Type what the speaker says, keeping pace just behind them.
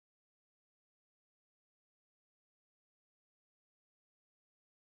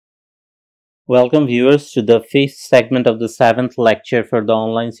Welcome viewers to the fifth segment of the seventh lecture for the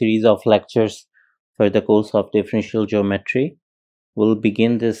online series of lectures for the course of differential geometry. We'll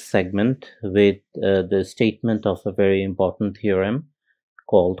begin this segment with the statement of a very important theorem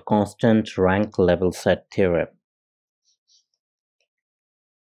called constant rank level set theorem.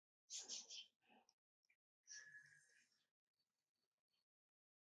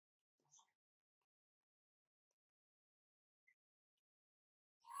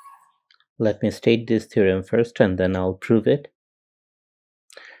 Let me state this theorem first and then I'll prove it.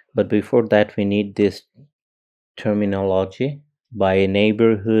 But before that, we need this terminology. By a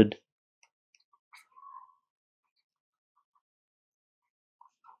neighborhood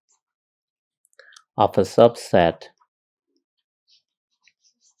of a subset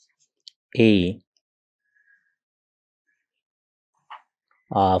A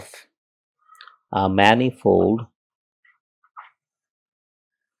of a manifold,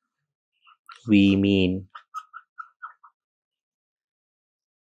 we mean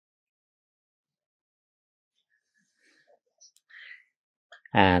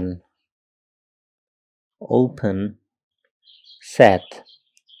an open set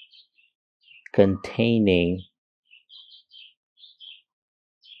containing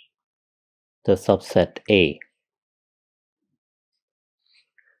the subset A.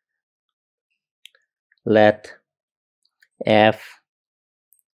 Let F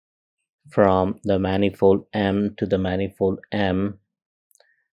from the manifold M to the manifold M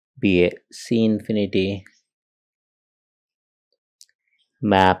be a C infinity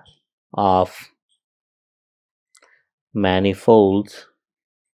map of manifolds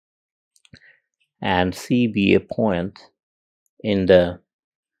and C be a point in the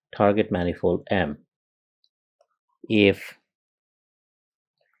target manifold M. If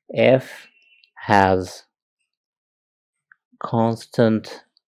F has constant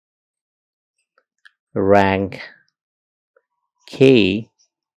rank K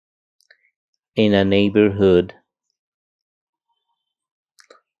in a neighborhood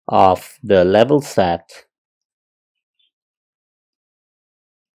of the level set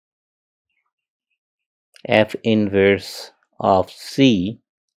F inverse of C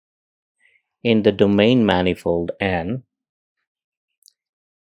in the domain manifold N,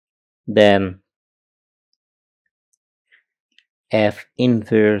 then F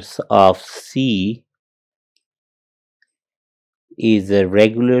inverse of C is a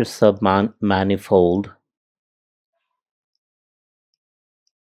regular submanifold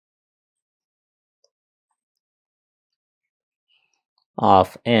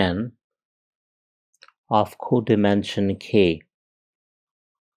of N of codimension K.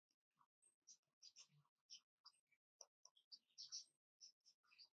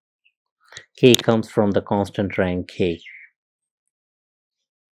 K comes from the constant rank K.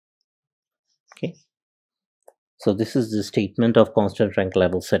 Okay. So this is the statement of constant rank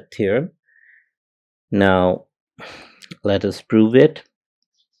level set theorem. Now let us prove it.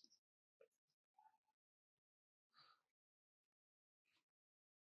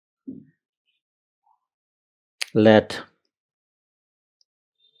 Let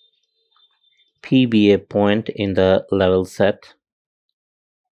P be a point in the level set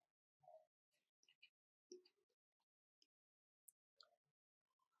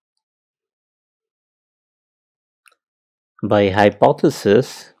by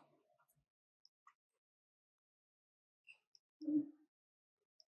hypothesis.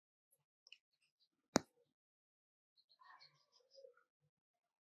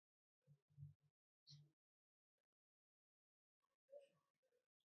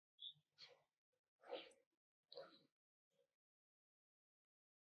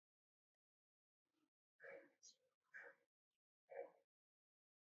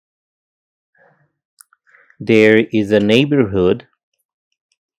 There is a neighborhood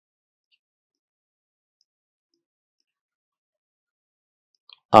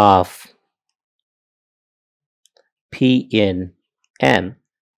of P in N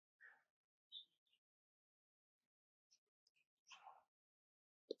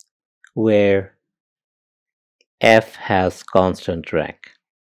where F has constant rank.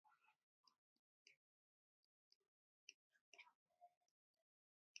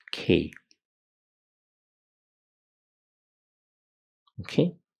 K.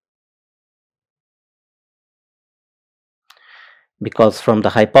 Okay. Because from the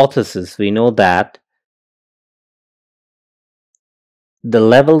hypothesis we know that the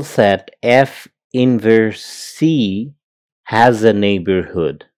level set F inverse C has a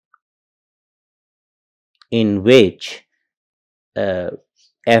neighborhood in which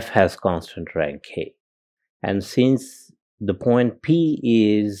F has constant rank K. And since the point P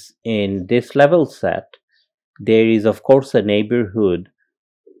is in this level set, there is of course a neighborhood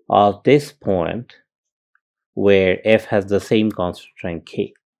of this point where f has the same constant rank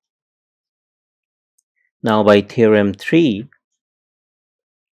k. Now by theorem 3,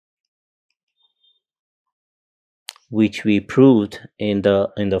 which we proved in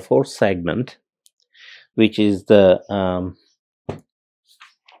the fourth segment, which is the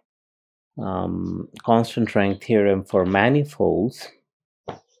constant rank theorem for manifolds,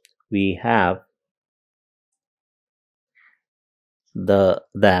 we have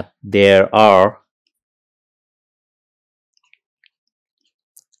that there are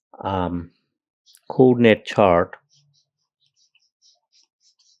coordinate chart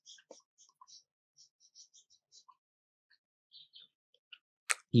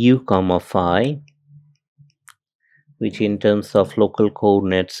u comma phi, which in terms of local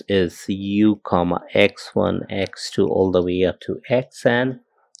coordinates is u comma x1 x2 all the way up to xn,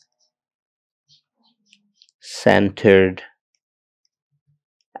 centered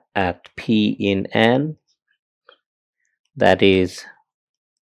at P in N, that is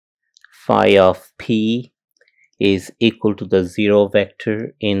phi of P is equal to the 0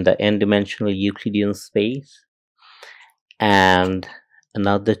 vector in the n-dimensional Euclidean space, and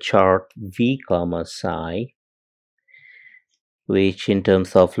another chart V comma psi, which in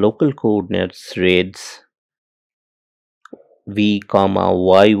terms of local coordinates reads V comma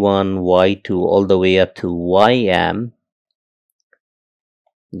y1 y2 all the way up to ym.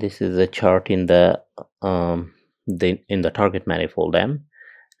 This is a chart in the target manifold M,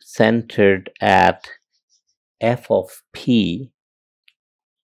 centered at f of P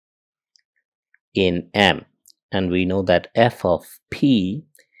in M. And we know that f of P,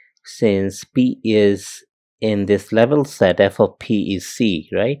 since P is in this level set, f of P is C,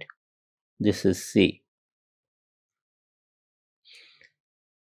 right? This is C.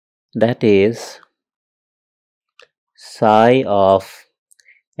 That is psi of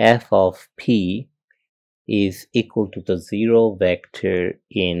f of P is equal to the 0 vector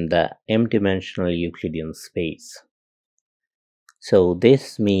in the m-dimensional Euclidean space. So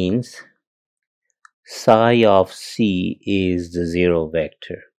this means psi of C is the 0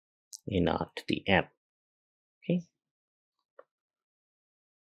 vector in R to the M. Okay.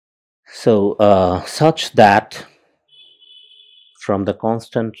 So such that from the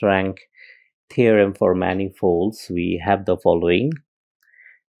constant rank theorem for manifolds, we have the following.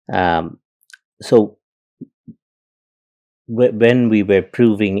 So when we were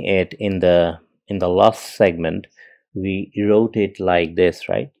proving it in the last segment, we wrote it like this,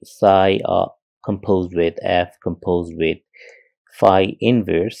 right? Psi composed with f composed with phi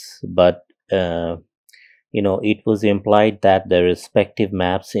inverse, but it was implied that the respective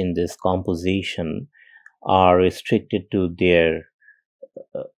maps in this composition are restricted to their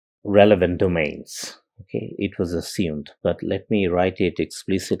relevant domains. Okay, it was assumed, but let me write it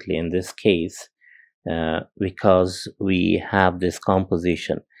explicitly in this case, because we have this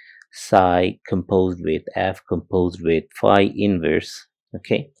composition psi composed with f composed with phi inverse.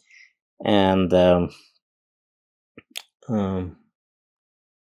 Okay, and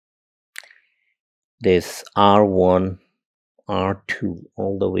this R1, R2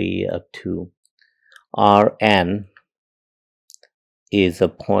 all the way up to Rn is a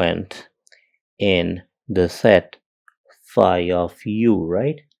point in the set phi of u,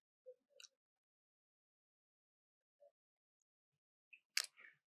 right?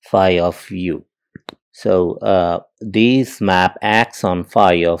 Phi of u. So these map acts on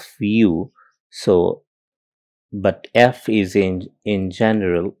phi of u. So, but f is in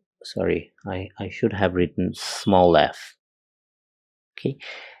general. Sorry, I should have written small f. Okay,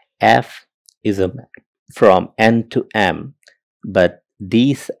 f is a map from n to m, but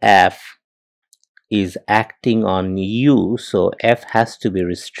this f is acting on u, so f has to be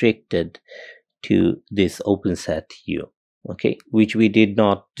restricted to this open set u. Okay, which we did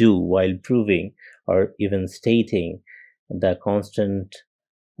not do while proving or even stating the constant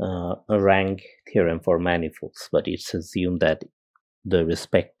rank theorem for manifolds, but it's assumed that the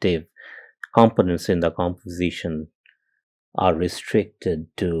respective components in the composition are restricted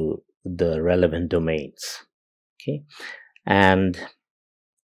to the relevant domains. Okay, and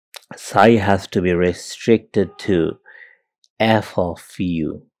psi has to be restricted to f of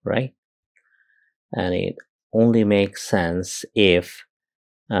u, right? And it only makes sense if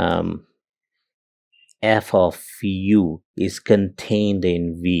f of u is contained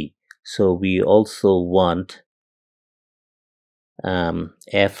in V. So we also want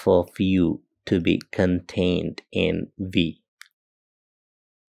f of u to be contained in V.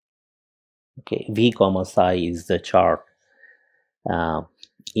 Okay, V comma psi is the chart uh,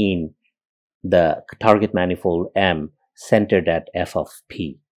 in the target manifold M centered at f of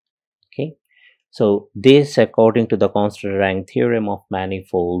p. Okay, so this, according to the constant rank theorem of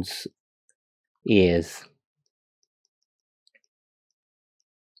manifolds, is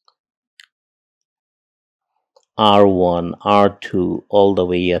R1, R2, all the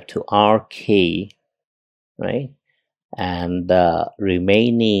way up to Rk, right? And the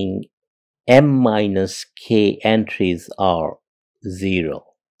remaining M minus K entries are 0.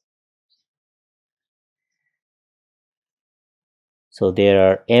 So there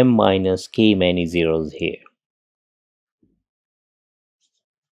are M minus K many zeros here.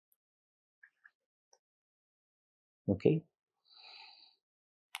 Okay,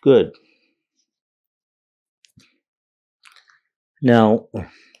 good. Now,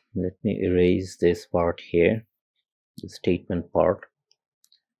 let me erase this part here, the statement part.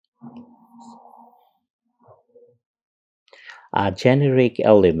 A generic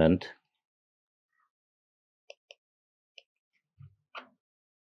element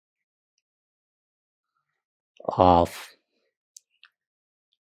of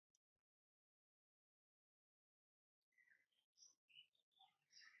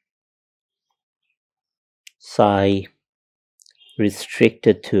psi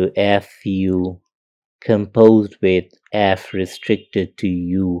restricted to Fu composed with F restricted to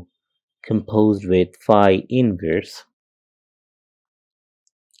U composed with phi inverse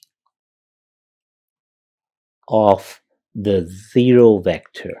of the zero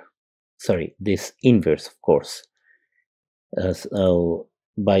vector. Sorry, this inverse, of course. So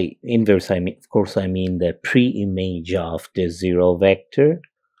by inverse, I mean, of course, I mean the pre-image of the zero vector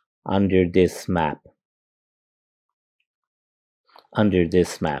under this map. Under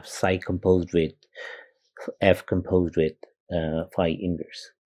this map, psi composed with F composed with phi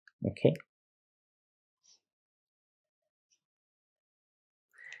inverse. Okay.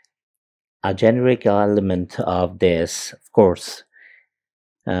 A generic element of this, of course,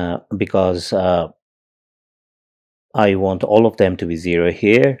 because I want all of them to be 0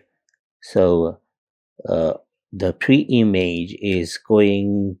 here. So the pre-image is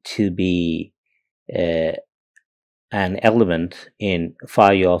going to be an element in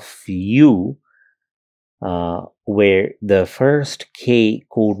phi of u where the first k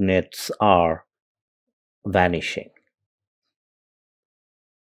coordinates are vanishing,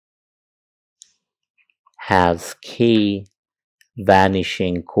 has k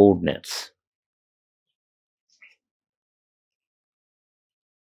vanishing coordinates.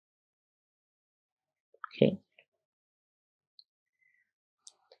 Okay.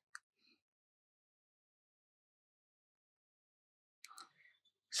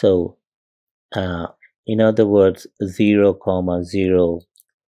 So in other words, 0, 0,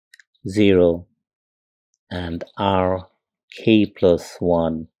 0 and r k plus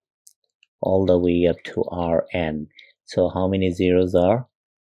 1 all the way up to Rn. So how many zeros are?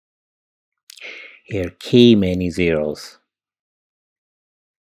 Here, k many zeros.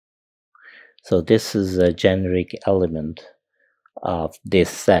 So this is a generic element of this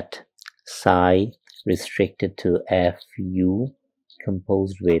set, psi restricted to Fu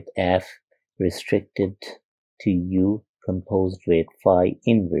composed with F restricted to U composed with phi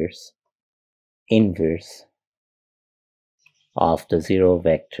inverse of the zero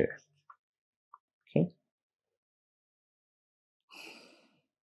vector. Okay.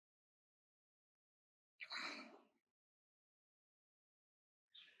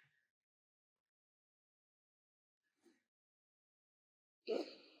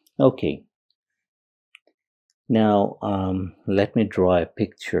 Okay. Now let me draw a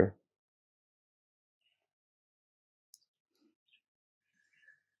picture.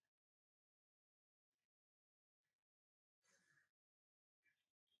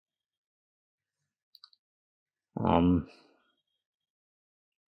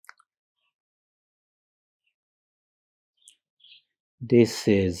 This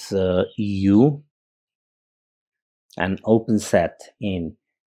is U, an open set in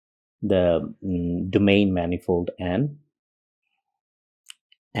the domain manifold N,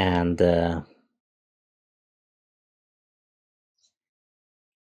 and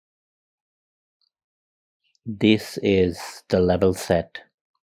this is the level set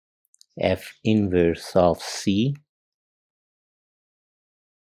F inverse of C.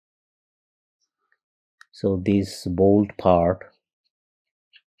 So this bold part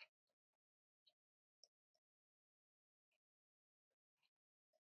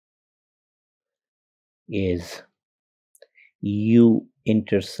is U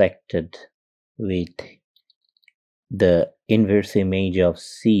intersected with the inverse image of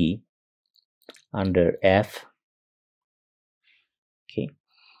C under F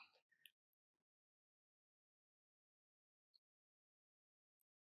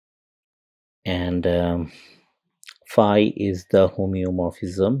and phi is the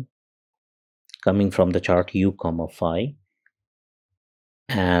homeomorphism coming from the chart u comma phi,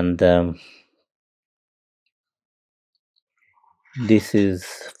 and this is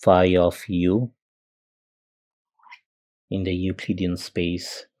phi of u in the Euclidean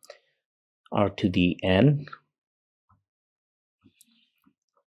space R to the n,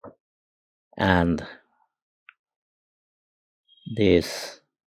 and this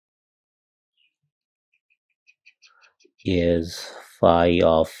is phi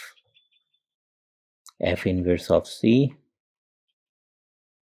of f inverse of c,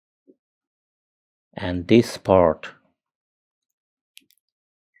 and this part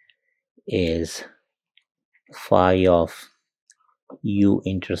is phi of u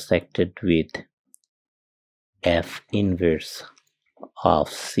intersected with f inverse of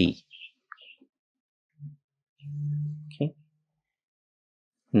c. Okay,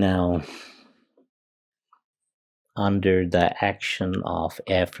 now under the action of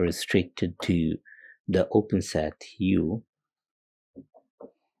f restricted to the open set u,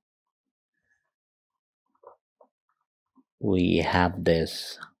 we have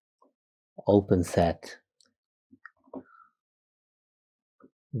this open set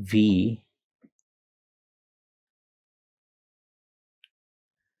V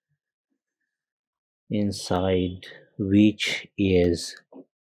inside which is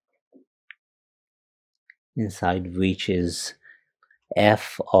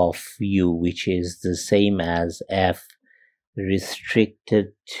f of u, which is the same as f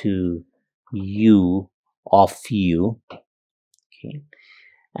restricted to u of u. Okay,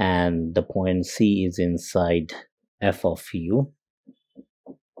 and the point C is inside f of u,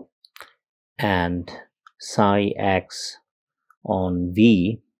 and psi x on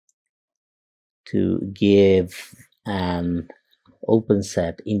V to give an open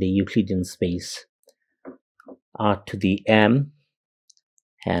set in the Euclidean space R to the m,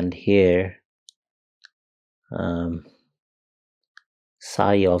 and here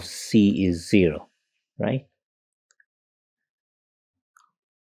psi of C is 0, right?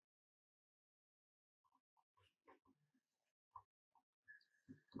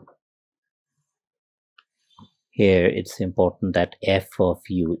 Here it's important that f of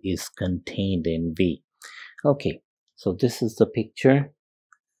u is contained in V. Okay, so this is the picture,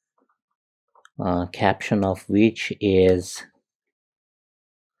 caption of which is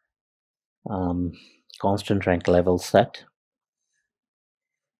constant rank level set.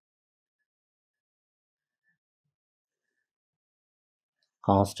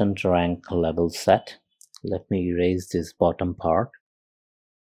 Constant rank level set. Let me erase this bottom part.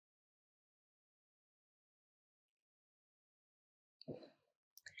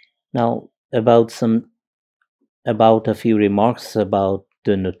 Now about a few remarks about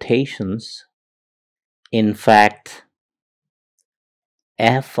the notations. In fact,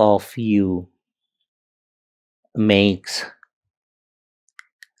 f of u makes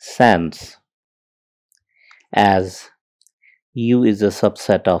sense as u is a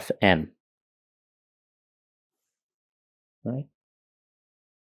subset of n, right?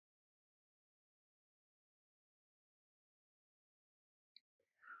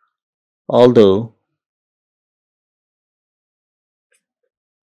 Although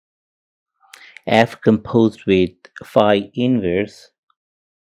f composed with phi inverse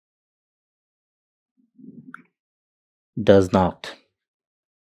does not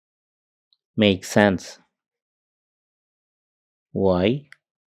make sense. Why?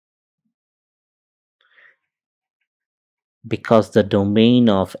 Because the domain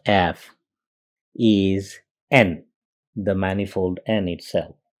of f is n, the manifold n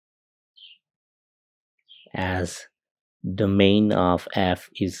itself, as domain of f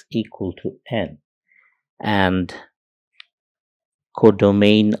is equal to n, and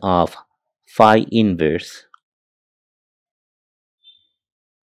codomain of phi inverse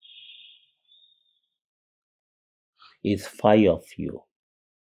is phi of u.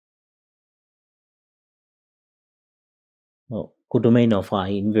 No, codomain of phi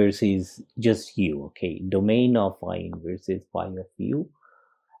inverse is just u. Okay, domain of phi inverse is phi of u,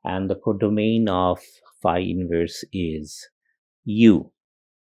 and the codomain of phi inverse is u.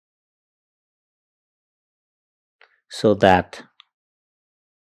 So that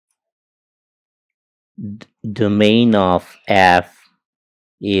domain of f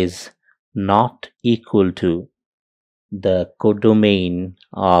is not equal to the codomain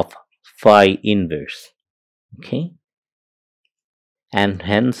of phi inverse. Okay, and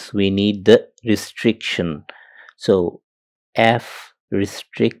hence we need the restriction. So f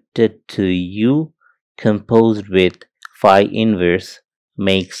restricted to u composed with phi inverse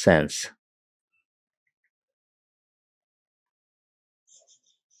makes sense.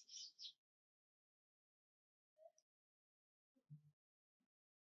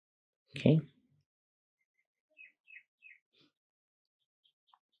 Okay.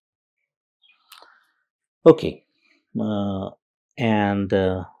 Okay. And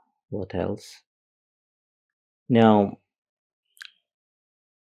what else? Now,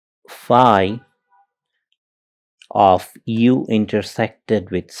 phi of u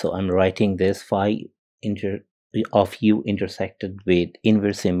intersected with, so I'm writing this phi of u intersected with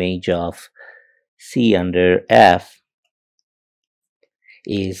inverse image of C under F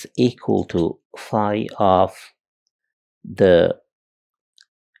is equal to phi of the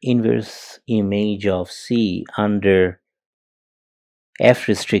inverse image of C under F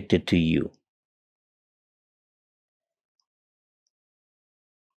restricted to U.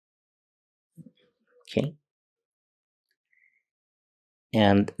 Okay.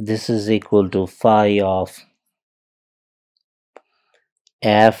 And this is equal to phi of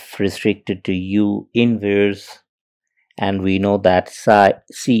F restricted to U inverse, and we know that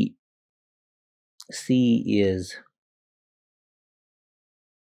C is,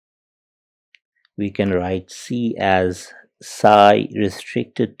 we can write C as psi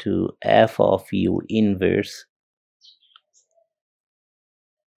restricted to F of U inverse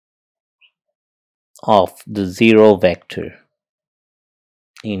of the zero vector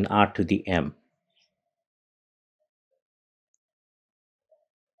in R to the M.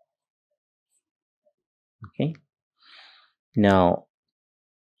 Okay. Now,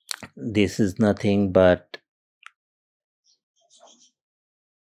 this is nothing but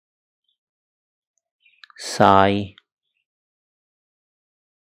psi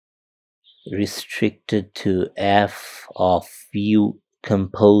restricted to F of U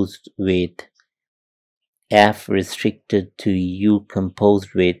composed with F restricted to U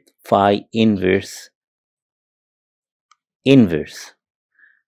composed with phi inverse.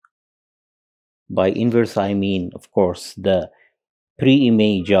 By inverse I mean, of course, the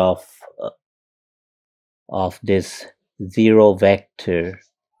pre-image of this zero vector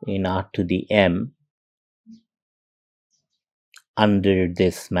in R to the M under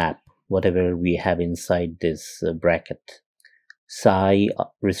this map, whatever we have inside this bracket. Psi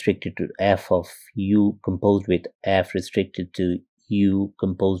restricted to F of U composed with F restricted to U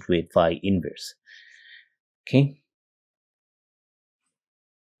composed with phi inverse. Okay.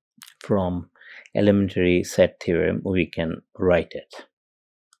 From elementary set theorem, we can write it.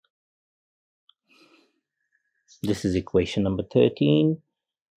 This is equation number 13.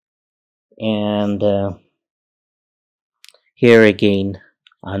 And here again,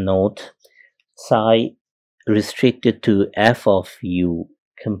 a note, psi restricted to F of U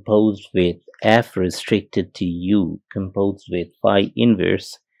composed with F restricted to U composed with phi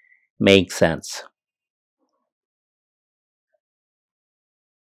inverse makes sense,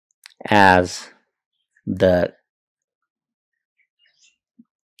 as the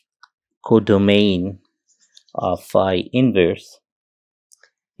codomain of phi inverse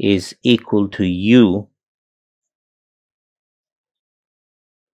is equal to U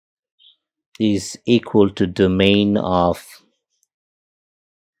is equal to domain of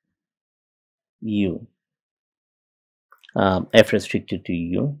U, F restricted to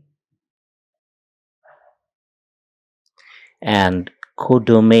U, and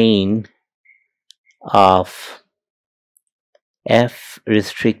codomain of F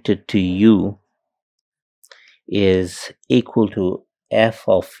restricted to U is equal to F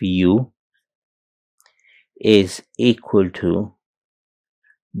of U is equal to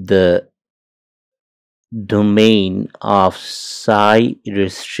the domain of psi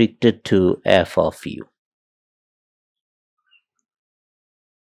restricted to F of U.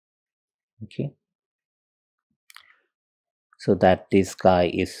 Okay, so that this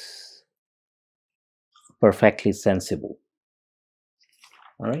guy is perfectly sensible.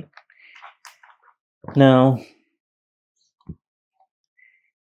 All right. Now,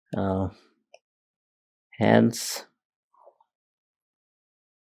 hence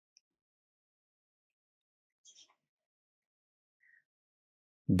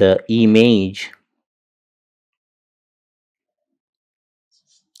the image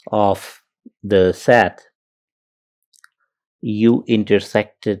of the set U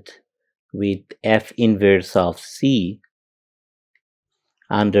intersected with F inverse of C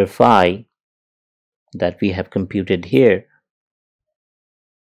under phi that we have computed here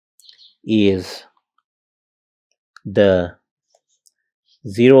is the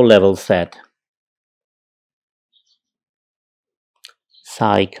zero level set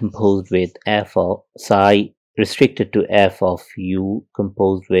psi composed with F of psi restricted to F of U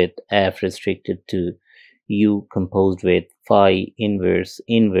composed with F restricted to U composed with phi inverse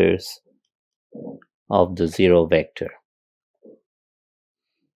of the zero vector.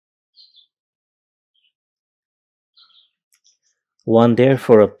 One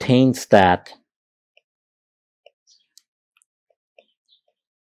therefore obtains that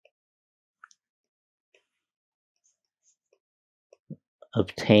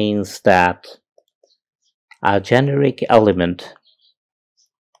a generic element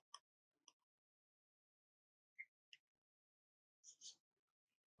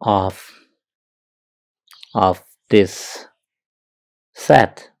of this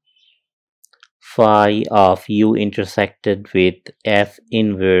set phi of u intersected with f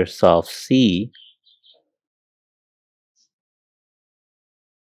inverse of c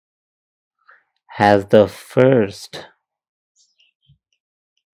has the first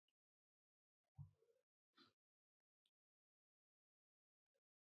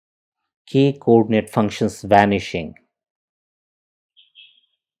k coordinate functions vanishing.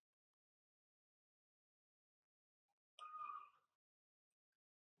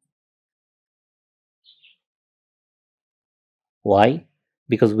 Why?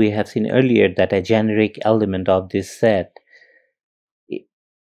 Because we have seen earlier that a generic element of this set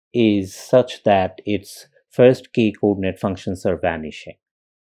is such that its first k coordinate functions are vanishing.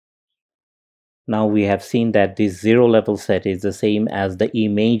 Now we have seen that this zero level set is the same as the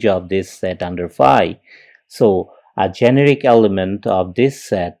image of this set under phi. So a generic element of this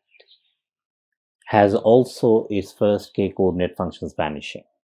set has also its first k coordinate functions vanishing.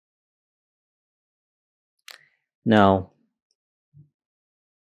 Now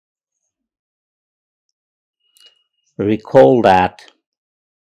recall that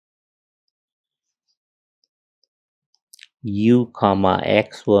u comma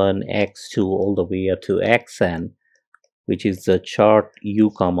x1 x2 all the way up to xn, which is the chart u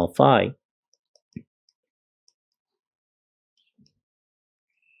comma phi,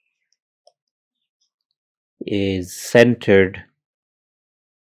 is centered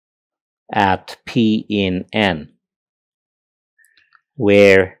at p in n,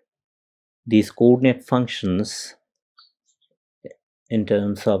 where these coordinate functions in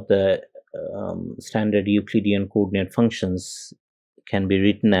terms of the standard Euclidean coordinate functions can be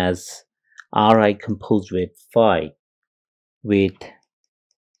written as Ri composed with phi, with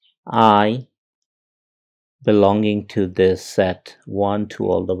I belonging to this set 1 to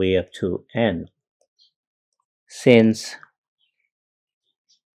all the way up to n. Since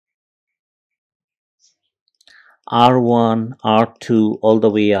R1, R2 all the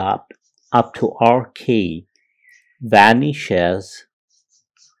way up to Rk vanishes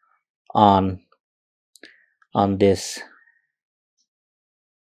on this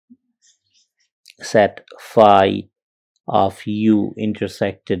set phi of u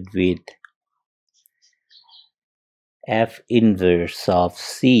intersected with f inverse of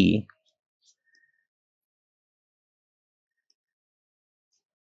c,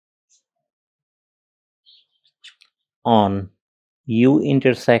 on u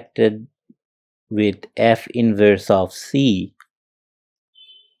intersected with f inverse of c,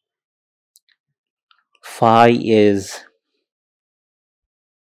 phi is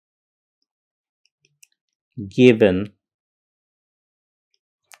given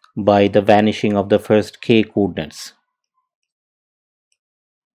by the vanishing of the first k coordinates.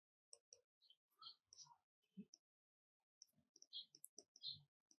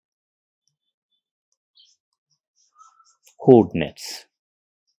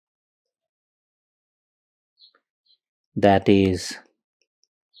 That is,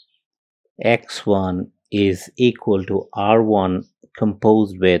 x1 is equal to r1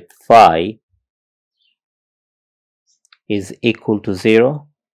 composed with phi is equal to 0,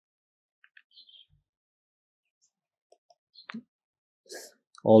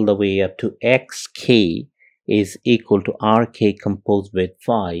 all the way up to xk is equal to rk composed with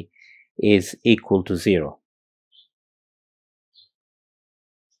phi is equal to 0.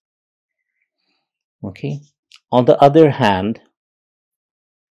 Okay. On the other hand,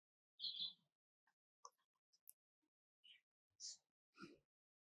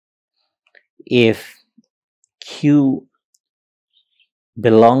 if q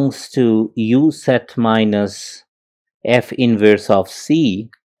belongs to u set minus f inverse of c,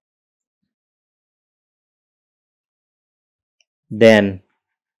 then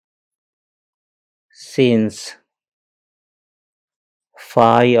since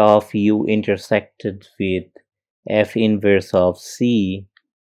phi of u intersected with f inverse of c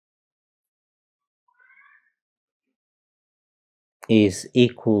is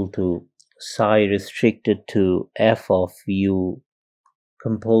equal to psi restricted to f of u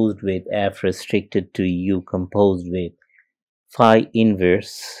composed with f restricted to u composed with phi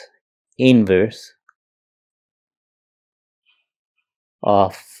inverse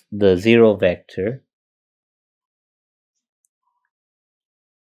of the zero vector,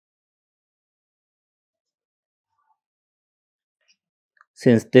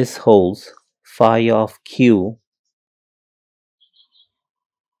 Since this holds, phi of q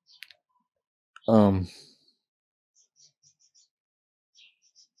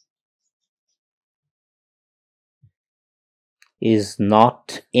is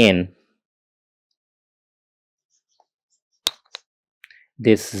not in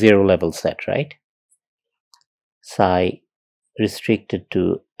this zero level set, right? Psi restricted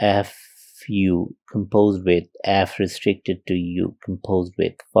to fu composed with f restricted to u composed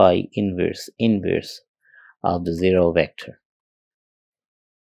with phi inverse of the zero vector.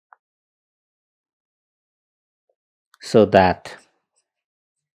 So that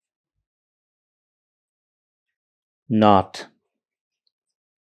not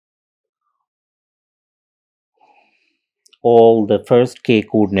all the first k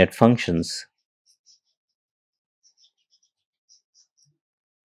coordinate functions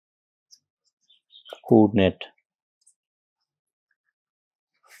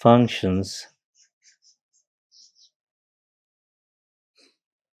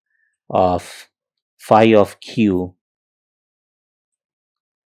of phi of q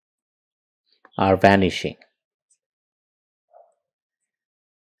are vanishing.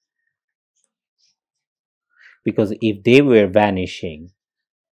 Because if they were vanishing,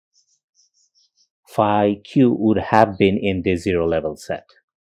 phi q would have been in the zero level set.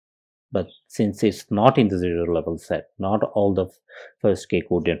 But since it's not in the zero level set, not all the first k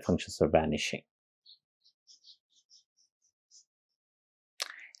coordinate functions are vanishing.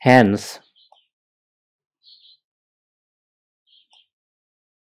 Hence,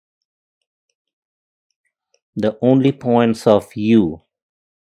 the only points of u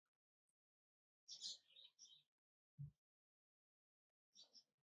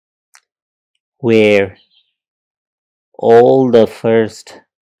where all the first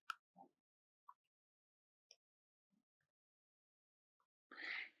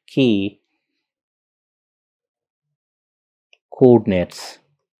k coordinates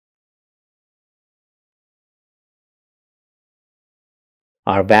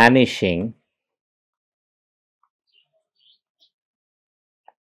are vanishing,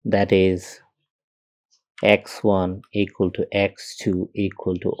 that is x1 equal to x2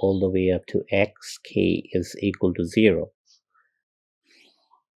 equal to all the way up to xk is equal to 0.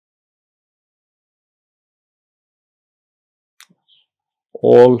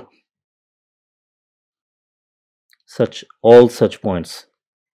 All such points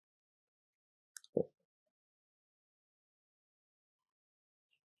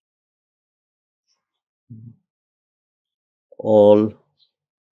all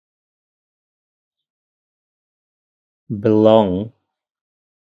belong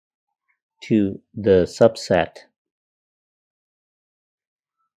to the subset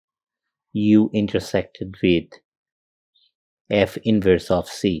u intersected with f inverse of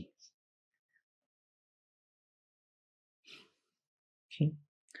c. Okay.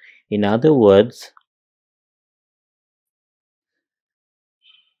 In other words,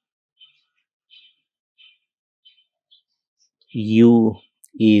 u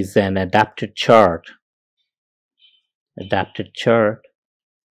is an adapted chart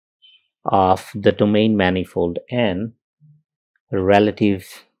of the domain manifold n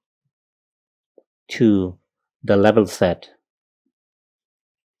relative to the level set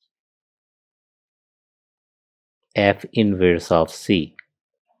f inverse of c.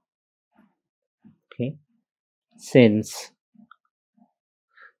 Okay, since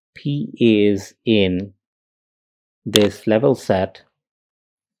p is in this level set,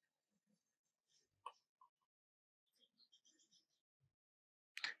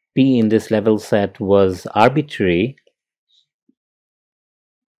 p in this level set was arbitrary,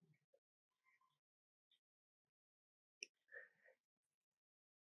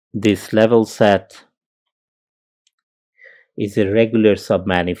 this level set is a regular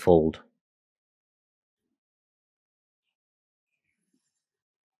submanifold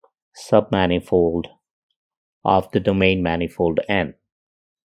of the domain manifold n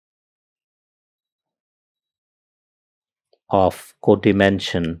of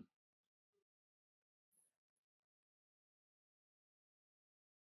codimension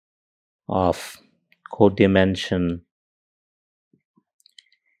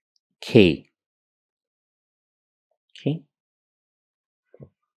k. Okay,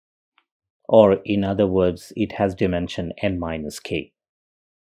 or in other words, it has dimension n minus k.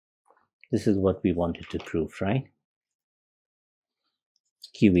 This is what we wanted to prove, right?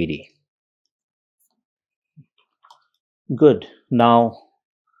 QED. Good. Now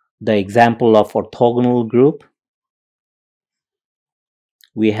the example of orthogonal group.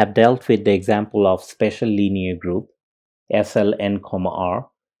 We have dealt with the example of special linear group SLN, R.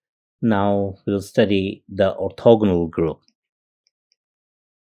 Now we'll study the orthogonal group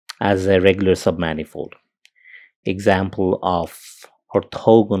as a regular submanifold. Example of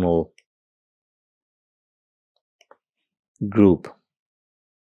orthogonal group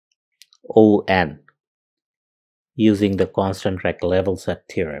ON using the constant rank level set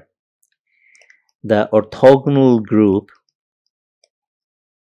theorem. The orthogonal group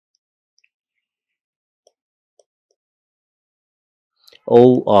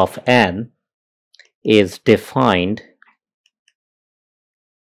O of n is defined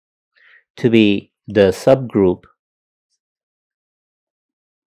to be the subgroup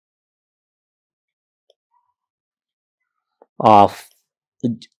of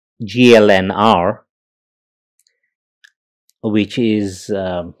GLNR, which is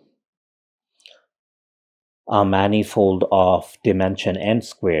a manifold of dimension n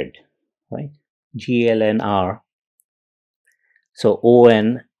squared, right? GLNR. So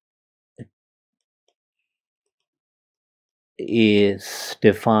ON is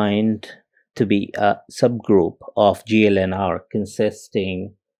defined to be a subgroup of GLNR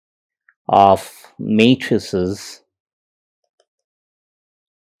consisting of matrices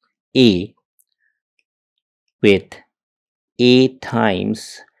A with A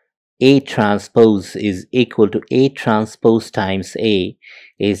times A transpose is equal to A transpose times A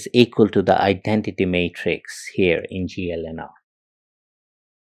is equal to the identity matrix here in GLNR,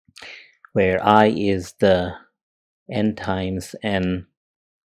 where I is the n times n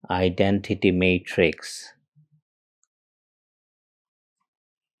identity matrix.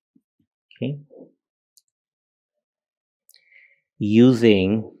 Okay.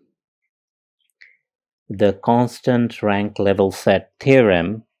 Using the constant rank level set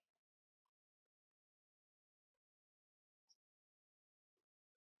theorem,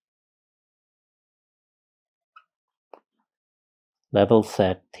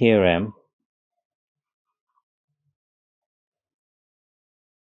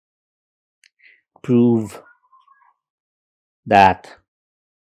 prove that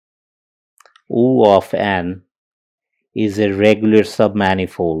O of n is a regular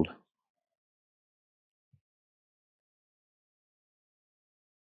submanifold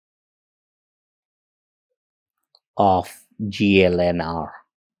of GLNR.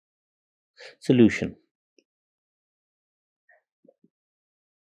 Solution.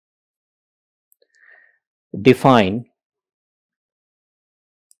 Define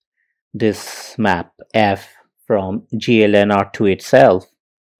this map F from GLNR to itself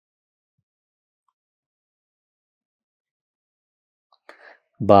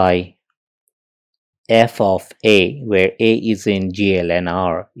by F of A, where A is in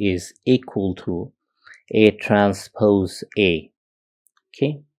GLNR, is equal to A transpose A.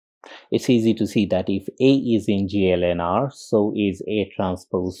 Okay, it's easy to see that if A is in GLNR, so is A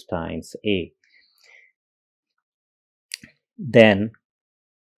transpose times A. Then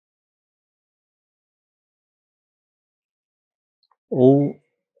O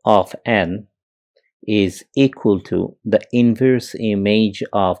of n is equal to the inverse image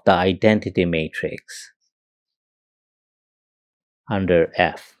of the identity matrix under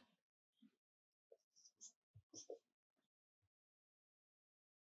F.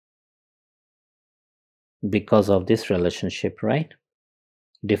 Because of this relationship, right?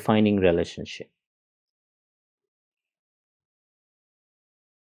 Defining relationship.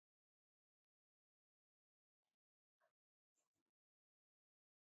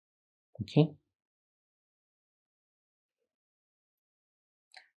 Okay.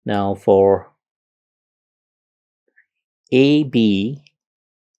 Now for AB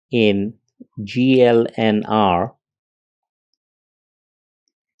in GLNR,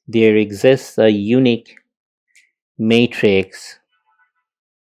 there exists a unique matrix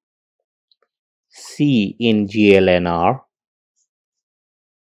C in GLNR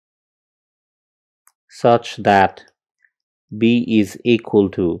such that B is equal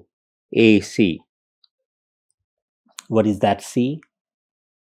to AC. What is that C?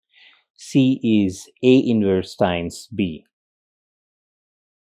 C is A inverse times B.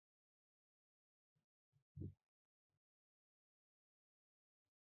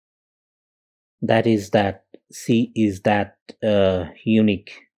 That is that C is that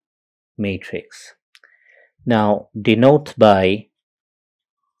unique matrix. Now denote by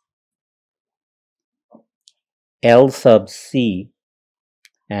L sub C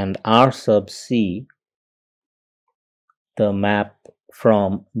and R sub C the map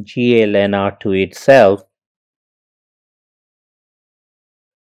from GLNR to itself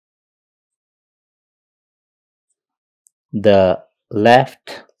the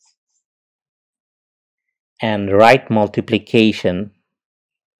left and write multiplication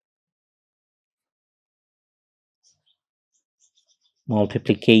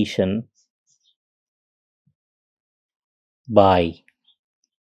by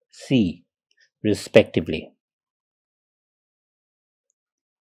C respectively.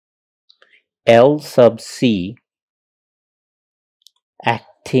 L sub C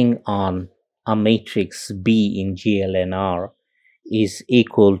acting on a matrix B in GLNR is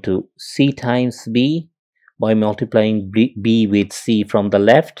equal to C times B by multiplying B with C from the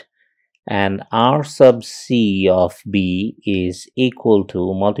left, and R sub C of B is equal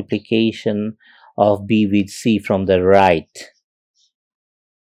to multiplication of B with C from the right.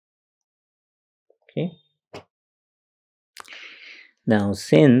 Okay. Now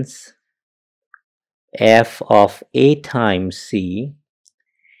since f of A times C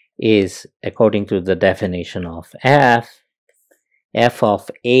is, according to the definition of f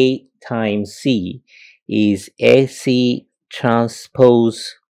of A times C is AC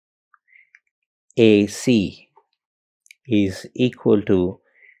transpose AC is equal to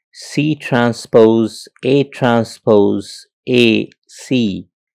C transpose AC.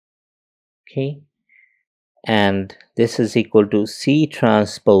 Okay, and this is equal to C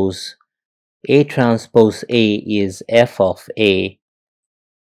transpose A is F of A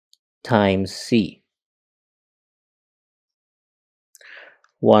times C.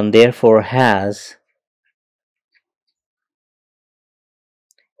 One therefore has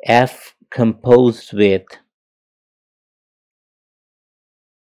F composed with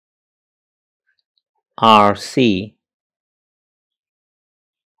RC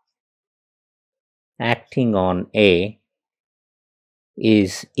acting on A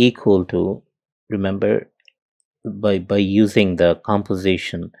is equal to, remember, by using the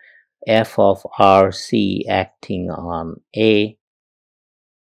composition, F of RC acting on A,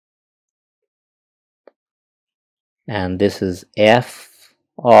 and this is F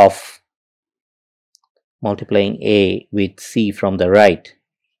of multiplying A with C from the right.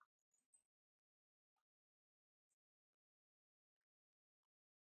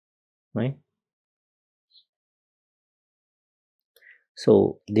 Right?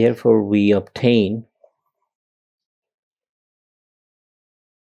 So therefore we obtain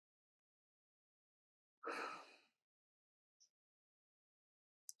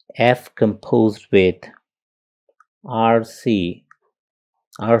F composed with R sub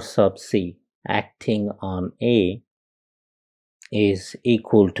C acting on A is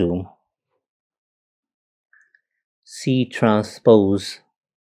equal to C transpose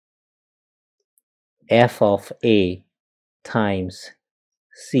F of A times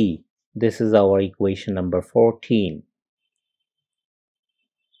C. This is our equation number 14.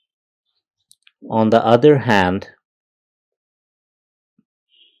 On the other hand,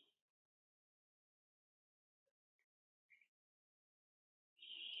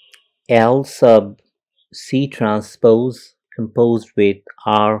 L sub C transpose composed with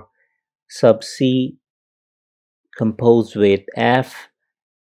R sub C composed with F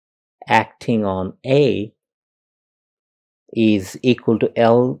acting on A is equal to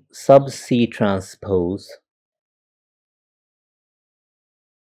L sub C transpose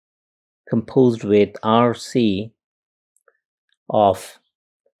composed with RC of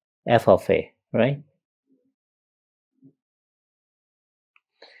F of A, right?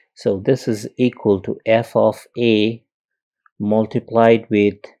 So this is equal to F of A multiplied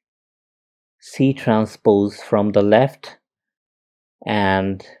with C transpose from the left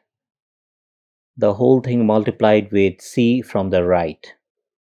and the whole thing multiplied with C from the right.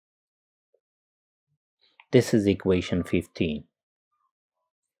 This is equation 15.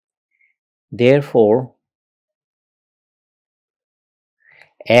 Therefore,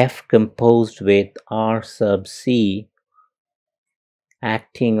 F composed with R sub C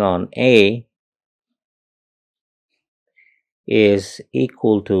acting on A is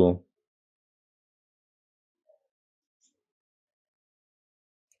equal to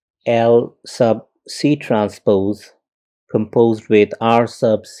L sub C transpose composed with R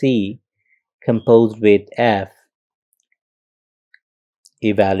sub C composed with F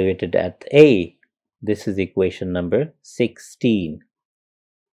evaluated at A. This is equation number 16.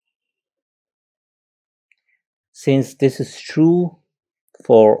 Since this is true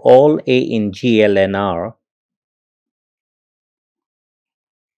for all A in GLNR,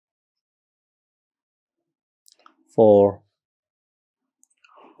 for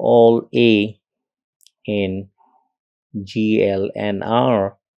all A in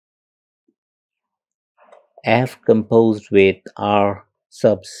GLNR, F composed with R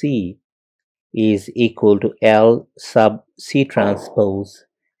sub C is equal to L sub C transpose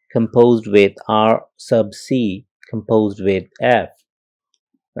composed with R sub C composed with F,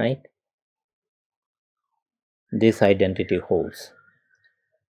 right? This identity holds.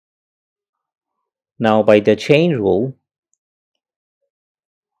 Now by the chain rule,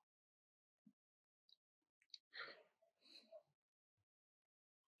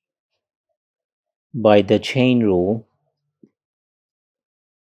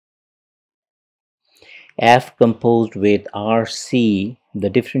 F composed with RC, the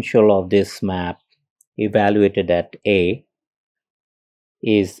differential of this map evaluated at A,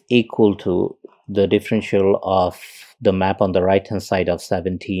 is equal to the differential of the map on the right hand side of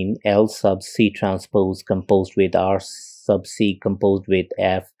 17, L sub C transpose composed with R sub C composed with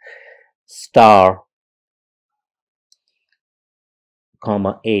F star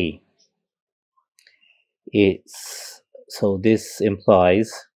comma A. So this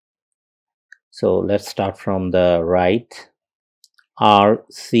implies, so let's start from the right,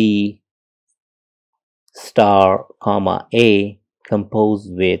 RC star comma A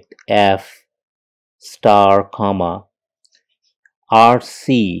composed with F star comma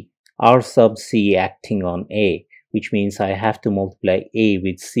RC, R sub C acting on A, which means I have to multiply A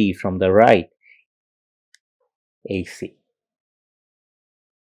with C from the right, AC.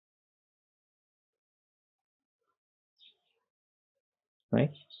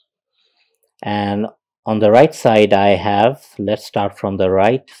 Right? And on the right side I have, let's start from the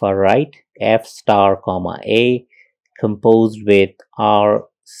right, far right, F star comma A composed with R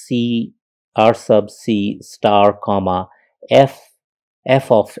sub C star comma F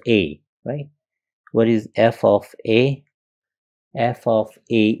of A, right? What is F of A? F of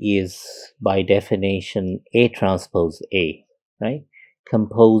A is by definition A transpose A, right?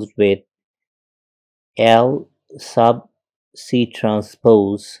 Composed with L sub C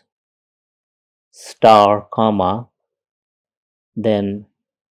transpose star comma, then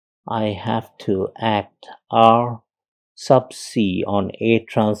I have to act R sub C on A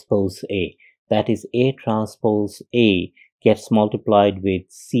transpose A. That is, A transpose A gets multiplied with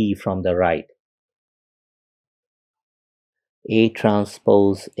C from the right. A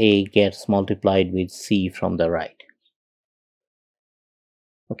transpose A gets multiplied with C from the right.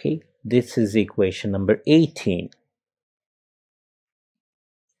 Okay, this is equation number 18.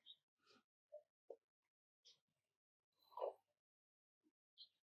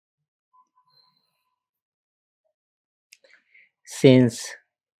 Since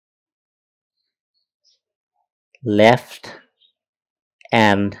left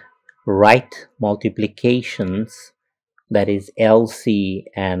and right multiplications, that is LC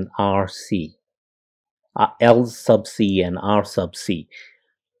and RC, L sub C and R sub C,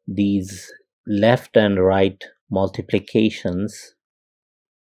 these left and right multiplications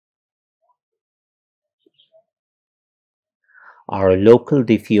are local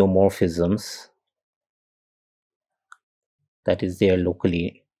diffeomorphisms, that is, they are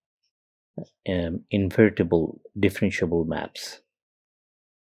locally invertible differentiable maps.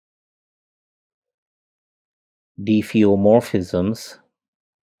 Diffeomorphisms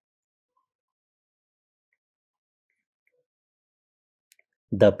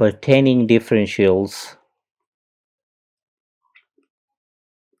the pertaining differentials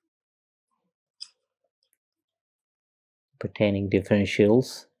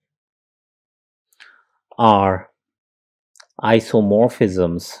are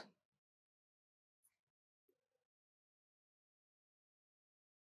isomorphisms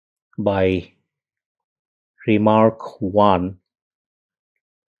by remark 1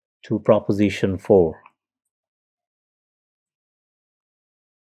 to proposition 4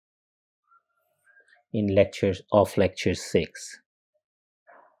 in lecture 6.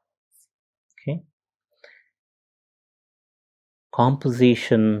 Okay,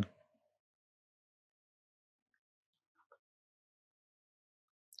 composition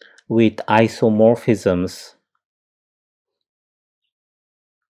with isomorphisms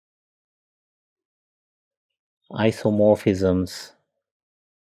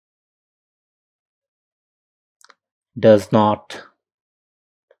does not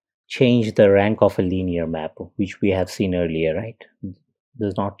change the rank of a linear map, which we have seen earlier, right?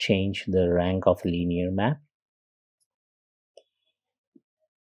 Does not change the rank of a linear map.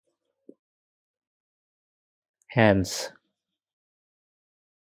 Hence,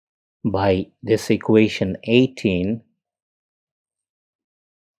 by this equation 18,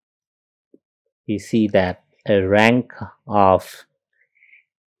 we see that a rank of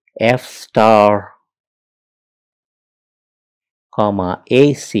F star comma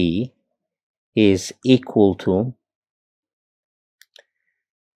AC is equal to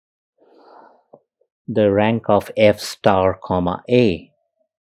the rank of F star comma A.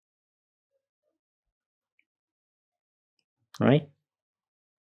 right?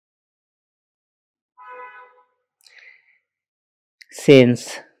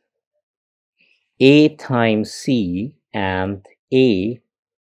 Since A times C and A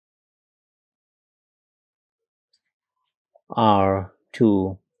are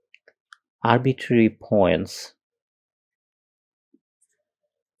two arbitrary points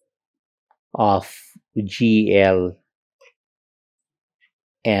of GL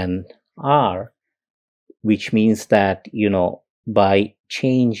and R, which means that, by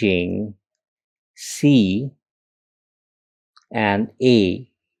changing C and A,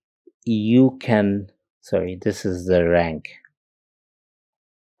 you can, sorry, this is the rank.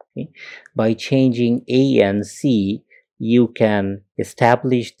 Okay? By changing A and C, you can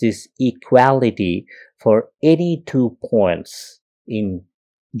establish this equality for any 2 points in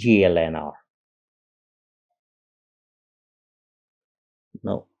GLNR.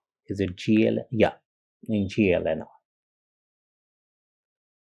 No, is it GL? Yeah, in GLNR.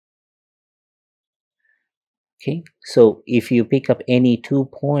 Okay, so if you pick up any 2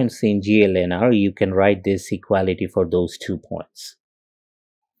 points in GLNR, you can write this equality for those 2 points.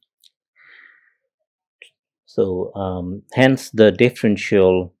 So hence the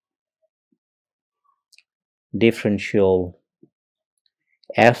differential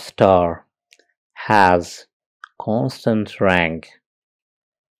F star has constant rank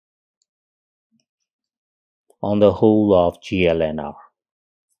on the whole of GLNR.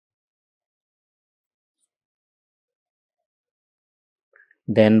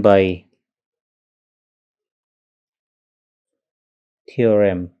 Then by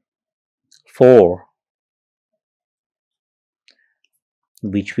theorem 4,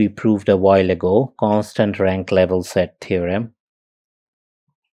 which we proved a while ago, constant rank level set theorem,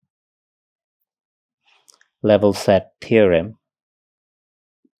 the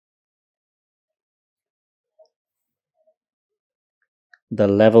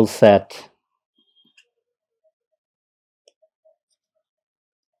level set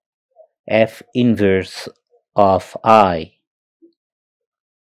F inverse of I,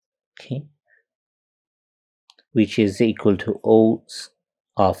 okay, which is equal to O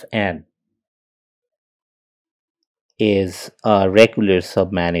of n, is a regular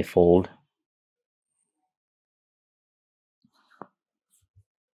submanifold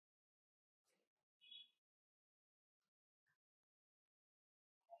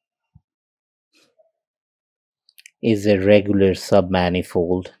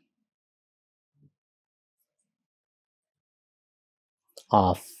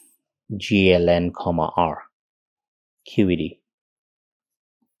of GLN, R, QED.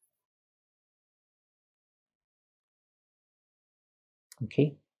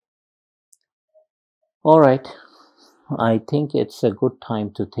 Okay. All right. I think it's a good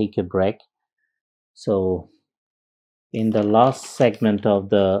time to take a break. So in the last segment of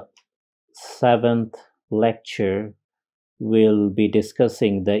the 7th lecture, we'll be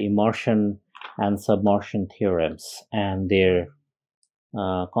discussing the immersion and submersion theorems and their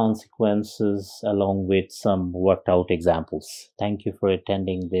consequences, along with some worked out examples. Thank you for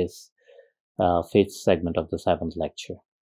attending this 5th segment of the 7th lecture.